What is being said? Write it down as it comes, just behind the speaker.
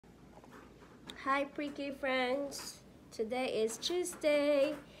Hi pre-K friends! Today is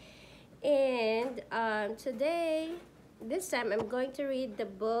Tuesday and this time I'm going to read the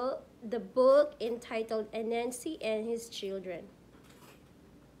book entitled Anansi and His Children.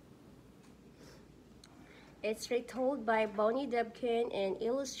 It's retold by Bonnie Debkin and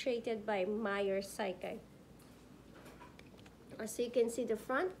illustrated by Jesseca. As you can see the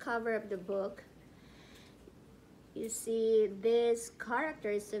front cover of the book, you see these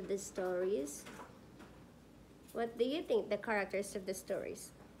characters of the stories. What do you think the characters of the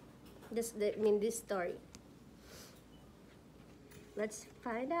stories? This story. Let's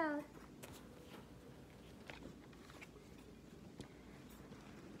find out.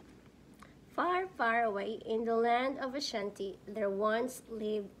 Far, far away in the land of Ashanti, there once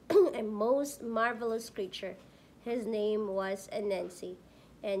lived a most marvelous creature. His name was Anansi,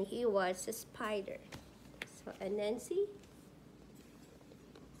 and he was a spider. So Anansi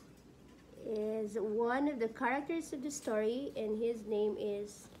is one of the characters of the story, and his name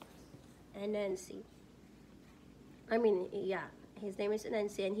is Anansi. His name is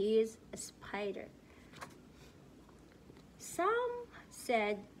Anansi, and he is a spider. Some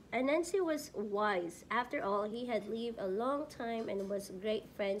said Anansi was wise. After all, he had lived a long time and was great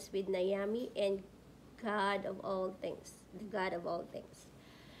friends with Nayami and God of all things, the God of all things.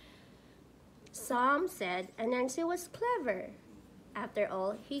 Some said Anansi was clever. After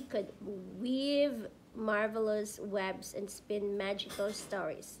all, he could weave marvelous webs and spin magical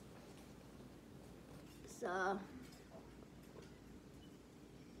stories. So,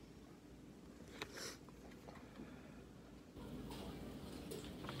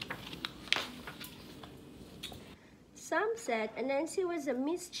 some said Anansi was a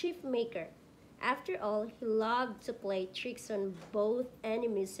mischief maker. After all, he loved to play tricks on both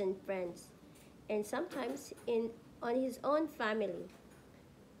enemies and friends, and sometimes on his own family.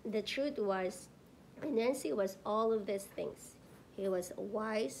 The truth was, Anansi was all of these things. He was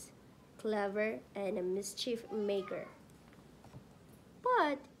wise, clever, and a mischief maker.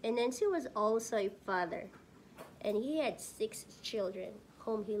 But Anansi was also a father, and he had 6 children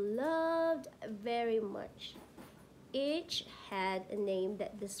whom he loved very much. Each had a name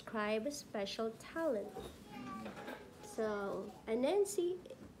that described a special talent. So Anansi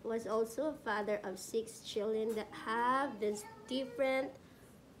was also a father of 6 children that have this different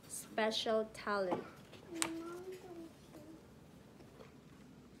special talent.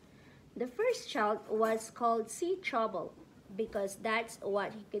 The first child was called Sea Trouble because that's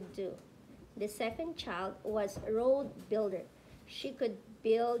what he could do. The second child was Road Builder. She could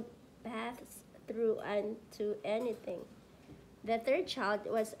build paths through and to anything. The third child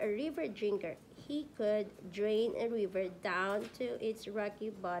was a River Drinker. He could drain a river down to its rocky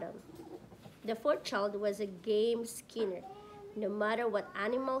bottom. The fourth child was a Game Skinner. No matter what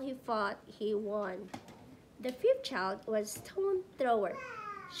animal he fought, he won. The fifth child was Stone Thrower.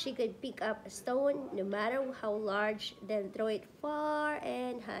 She could pick up a stone, no matter how large, then throw it far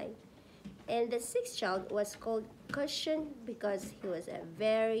and high. And the sixth child was called Cushion because he was a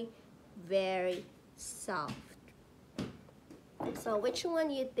very, very soft. So which one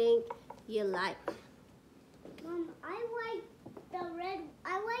you think you like? Mom, I like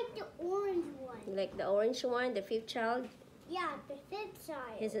the orange one. You like the orange one, the fifth child? Yeah, the fifth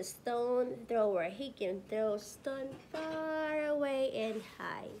child. He's a stone thrower. He can throw stone far away and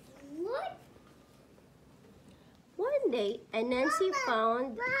high. What? One day, Anansi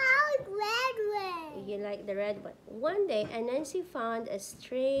found... How red one? You like the red one? One day, Anansi found a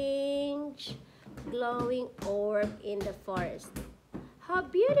strange glowing orb in the forest. How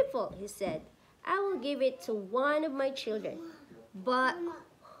beautiful, he said. I will give it to one of my children. But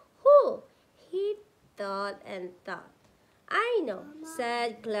who? He thought and thought. I know,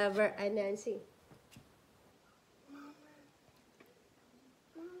 said clever Anansi.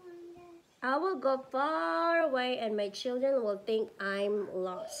 I will go far away and my children will think I'm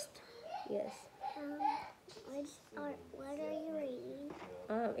lost. Yes. What are you reading?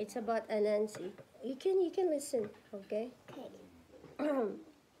 It's about Anansi. You can listen, okay? Okay.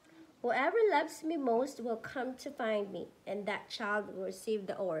 Whoever loves me most will come to find me, and that child will receive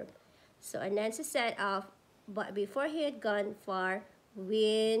the orb. So Anansi set off, but before he had gone far,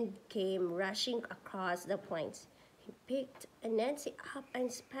 wind came rushing across the plains. He picked Anansi up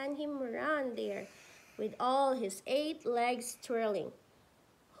and spun him around there, with all his 8 legs twirling.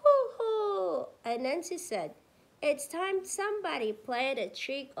 Hoo-hoo! Anansi said, it's time somebody played a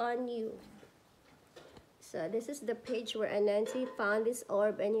trick on you. So this is the page where Anansi found this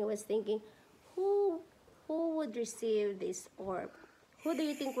orb and he was thinking, who would receive this orb? Who do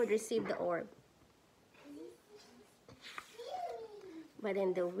you think would receive the orb? But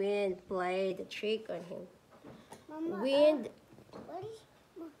then the wind played a trick on him. Mama, Wind, what is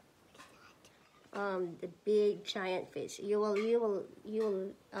the big giant fish. You will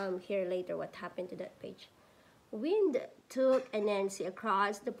hear later what happened to that page. Wind took Anansi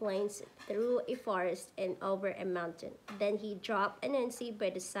across the plains, through a forest, and over a mountain. Then he dropped Anansi by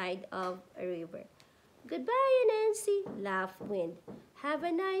the side of a river. Goodbye, Anansi, laughed Wind. Have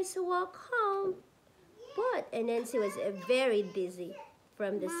a nice walk home. But Anansi was very dizzy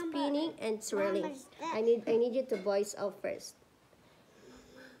from the spinning and swirling. I need you to voice out first.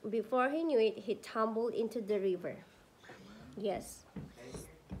 Before he knew it, he tumbled into the river. Yes.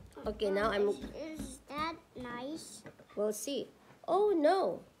 Okay, now Is that nice? we'll see. Oh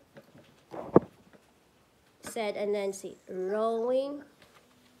no, said Anansi, rowing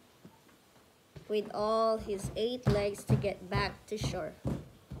with all his 8 legs to get back to shore.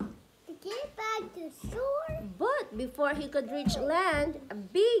 To get back to shore? But before he could reach land, a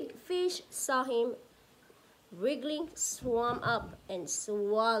big fish saw him wriggling, swam up, and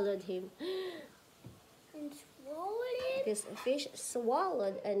swallowed him. And swallowed it? This fish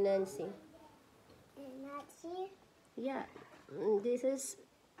swallowed Anansi. And that's it? Yeah, this is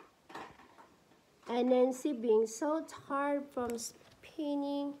Anansi being so tired from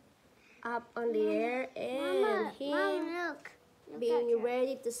spinning up on the air and Mama, him look. Look being at her.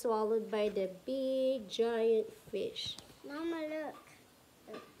 ready to swallowed by the big giant fish. Mama, look.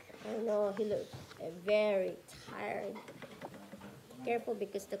 Look. I know he looked very tired. Careful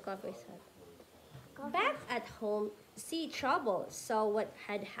because the coffee is hot. Back at home, Sea Trouble saw what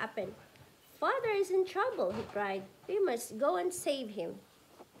had happened. Father is in trouble, he cried. We must go and save him.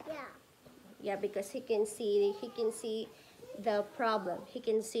 Yeah. Yeah, because he can see the problem. He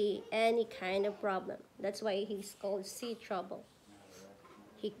can see any kind of problem. That's why he's called Sea Trouble.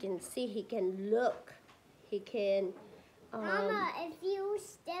 He can see, he can look, he can Mama, if you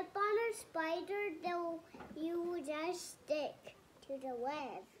step on a spider, you will just stick to the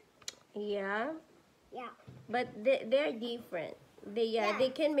web. yeah, Yeah. but they're different. They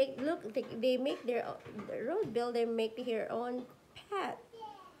can make they make their the road builder make their own path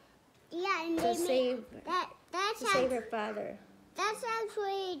Yeah, and to they save that's to save her father. that's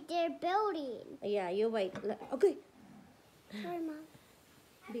actually their building. Yeah, you wait. Okay, Sorry, Mom.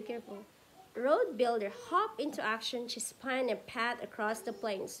 be careful. Road builder hopped into action. She spun a path across the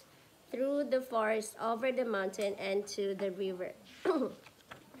plains, through the forest, over the mountain, and to the river.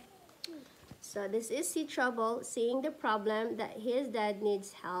 So this is Sea Trouble, seeing the problem that his dad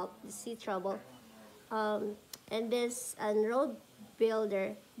needs help. The Sea Trouble, and this road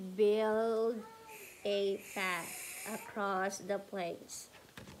builder build a path across the plains.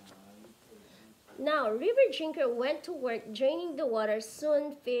 Now, River Drinker went to work draining the water.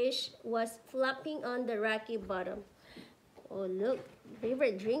 Soon, Fish was flopping on the rocky bottom. Oh, look,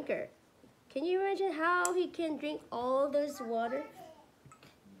 River Drinker. Can you imagine how he can drink all this water?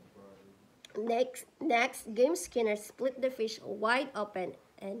 Next, Game Skinner split the fish wide open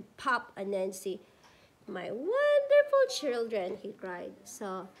and popped Anansi. My wonderful children, he cried.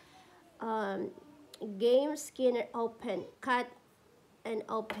 So, Game Skinner cut and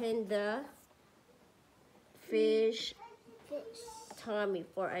opened the fish tummy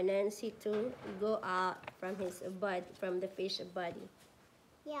for Anansi to go out from the fish body.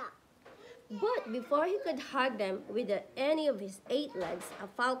 Yeah. But before he could hug them with any of his 8 legs, a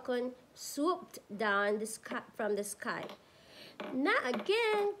falcon swooped down from the sky. Not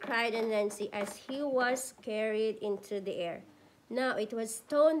again, cried Anansi as he was carried into the air. Now it was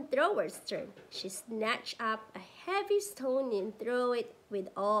Stone Thrower's turn. She snatched up a heavy stone and threw it with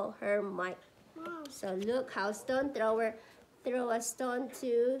all her might. So look how Stone Thrower threw a stone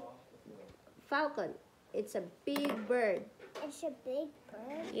to Falcon. It's a big bird. It's a big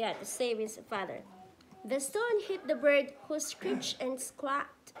bird. Yeah, to save his father. The stone hit the bird, who screeched and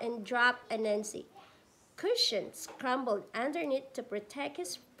squawked and dropped Anansi. Cushion scrambled underneath to protect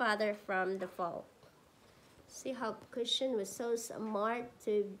his father from the fall. See how Cushion was so smart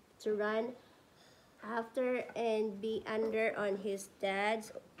to run after and be under on his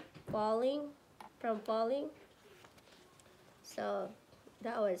dad's falling. So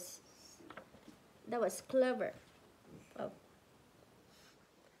that was clever. Oh,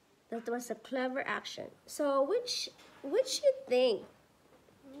 that was a clever action. So which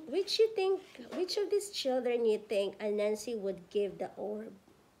of these children you think Anansi would give the orb?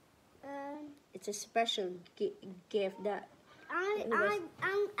 It's a special gift that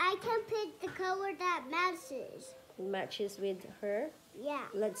I can pick the color that matches with her. Yeah.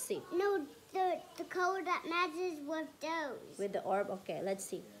 Let's see. No, the color that matches with those. With the orb, okay, let's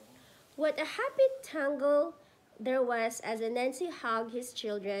see. What a happy tangle there was as Anansi hugged his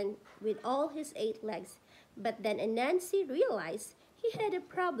children with all his 8 legs. But then Anansi realized he had a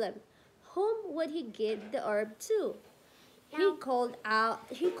problem. Whom would he give the herb to? He called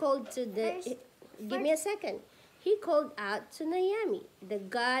to give me a second. He called out to Naomi, the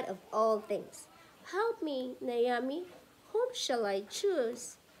God of all things. Help me, Naomi. Whom shall I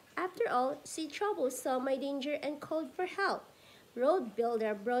choose? After all, Sea Trouble saw my danger and called for help. Road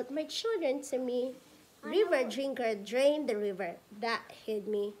Builder brought my children to me. River Drinker drained the river. That hid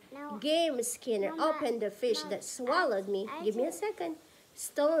me. Game Skinner opened the fish that swallowed me. Give me a second.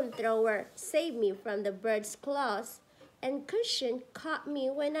 Stone Thrower saved me from the bird's claws. And Cushion caught me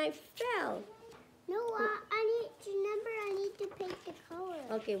when I fell. No, I need to pick the color.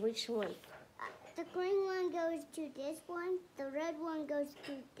 Okay, which one? The green one goes to this one. The red one goes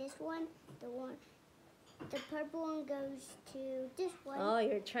to this one. The purple one goes to this one. Oh,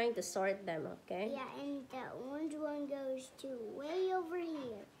 you're trying to sort them, okay? Yeah, and the orange one goes to way over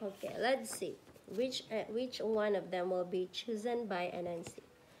here. Okay, let's see. Which one of them will be chosen by Anansi?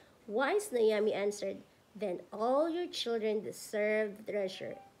 Wise Naomi answered, then all your children deserve the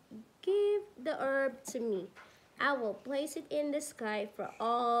treasure. Give the herb to me. I will place it in the sky for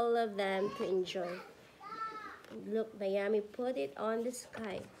all of them to enjoy. Look, Naomi put it on the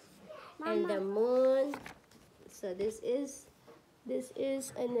sky. Mama. And the moon. So this is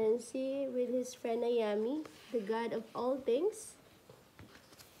Anansi with his friend Naomi, the God of all things.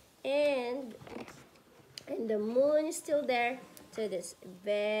 And the moon is still there to this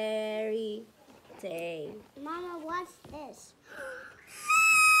very day. Mama, what's this?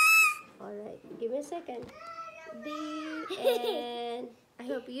 All right, give me a second. The end. I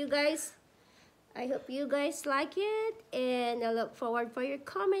hope you guys like it, and I look forward for your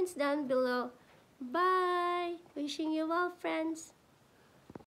comments down below. Bye. Wishing you well, friends.